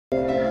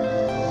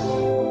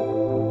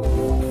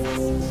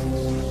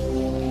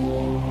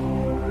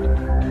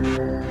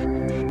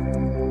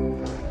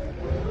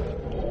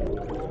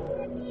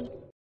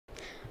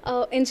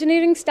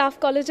Engineering Staff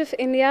College of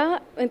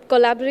India, in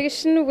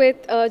collaboration with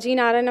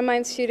G.Narayanamma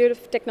Institute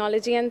of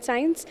Technology and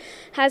Science,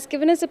 has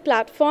given us a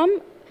platform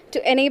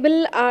to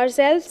enable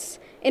ourselves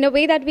in a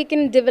way that we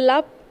can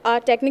develop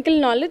our technical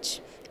knowledge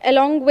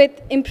along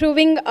with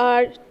improving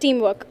our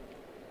teamwork.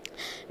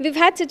 We've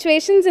had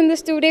situations in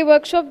this two-day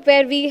workshop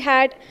where we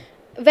had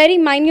very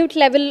minute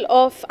level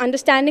of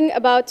understanding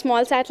about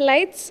small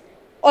satellites,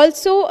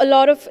 also a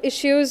lot of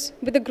issues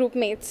with the group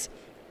mates.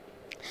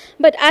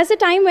 But as the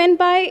time went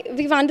by,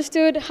 we've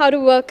understood how to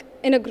work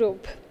in a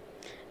group.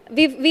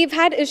 We've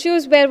had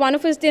issues where one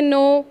of us didn't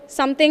know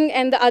something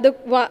and the other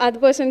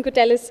person could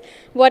tell us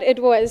what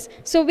it was.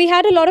 So we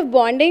had a lot of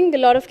bonding, a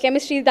lot of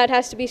chemistry that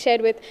has to be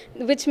shared with,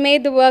 which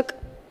made the work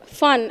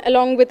fun,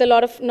 along with a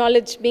lot of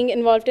knowledge being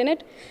involved in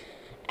it.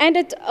 And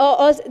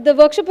the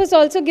workshop has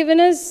also given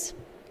us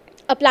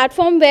a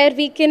platform where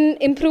we can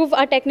improve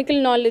our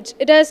technical knowledge.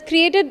 It has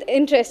created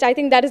interest. I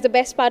think that is the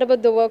best part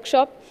about the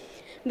workshop.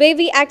 Where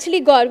we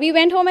actually we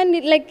went home and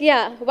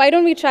why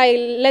don't we try,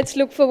 let's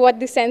look for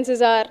what the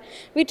senses are.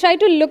 We tried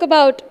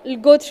to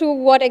go through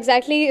what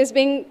exactly is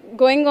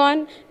going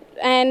on,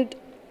 and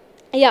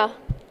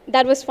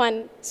that was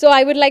fun. So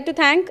I would like to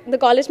thank the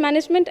college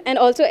management and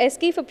also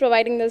SK for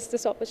providing us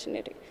this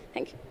opportunity.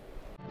 Thank you.